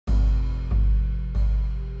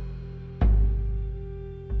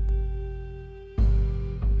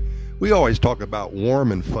We always talk about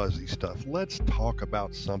warm and fuzzy stuff. Let's talk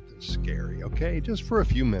about something scary, okay? Just for a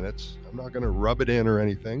few minutes. I'm not going to rub it in or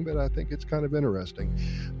anything, but I think it's kind of interesting.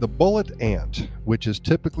 The bullet ant, which is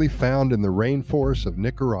typically found in the rainforests of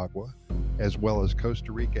Nicaragua, as well as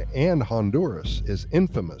Costa Rica and Honduras, is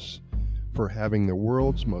infamous for having the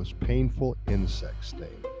world's most painful insect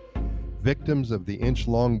sting. Victims of the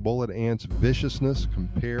inch-long bullet ant's viciousness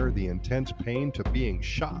compare the intense pain to being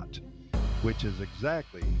shot, which is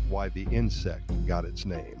exactly why the insect got its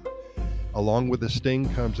name. Along with the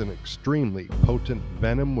sting comes an extremely potent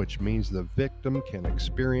venom, which means the victim can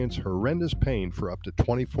experience horrendous pain for up to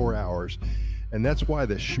 24 hours. And that's why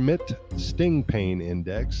the Schmidt Sting Pain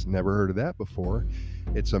Index, never heard of that before,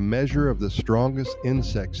 it's a measure of the strongest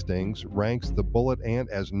insect stings, ranks the bullet ant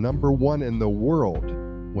as number one in the world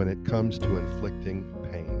when it comes to inflicting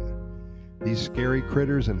pain. These scary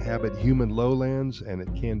critters inhabit human lowlands, and it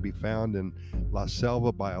can be found in La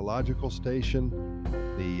Selva Biological Station,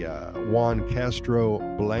 the Juan Castro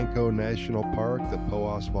Blanco National Park, the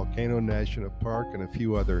Poas Volcano National Park, and a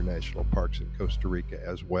few other national parks in Costa Rica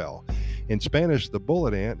as well. In Spanish, the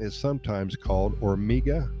bullet ant is sometimes called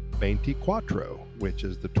Hormiga 24, which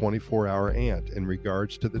is the 24-hour ant in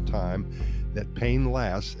regards to the time that pain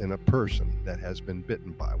lasts in a person that has been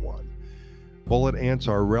bitten by one. Bullet ants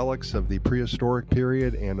are relics of the prehistoric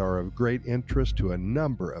period and are of great interest to a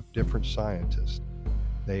number of different scientists.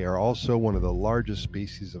 They are also one of the largest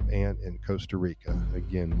species of ant in Costa Rica,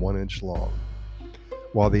 again 1 inch long.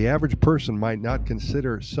 While the average person might not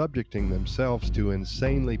consider subjecting themselves to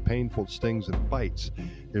insanely painful stings and bites,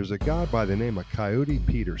 there's a guy by the name of Coyote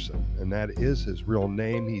Peterson, and that is his real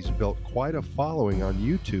name. He's built quite a following on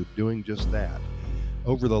YouTube doing just that.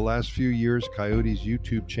 Over the last few years, Coyote's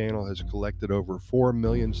YouTube channel has collected over 4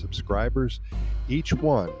 million subscribers, each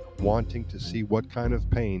one wanting to see what kind of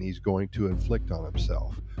pain he's going to inflict on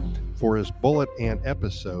himself. For his bullet ant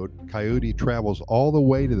episode, Coyote travels all the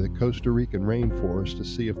way to the Costa Rican rainforest to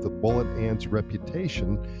see if the bullet ant's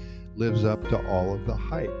reputation lives up to all of the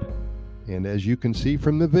hype. And as you can see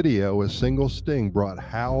from the video, a single sting brought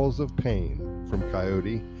howls of pain from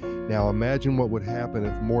Coyote. Now imagine what would happen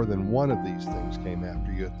if more than one of these things came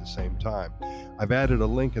after you at the same time. I've added a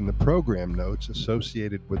link in the program notes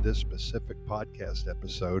associated with this specific podcast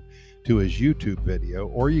episode to his YouTube video,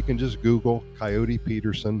 or you can just Google Coyote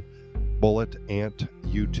Peterson bullet ant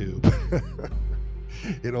YouTube.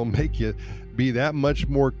 It'll make you be that much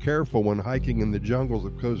more careful when hiking in the jungles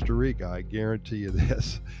of Costa Rica. I guarantee you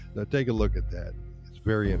this. Now take a look at that. It's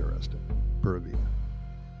very interesting. Pura Vida.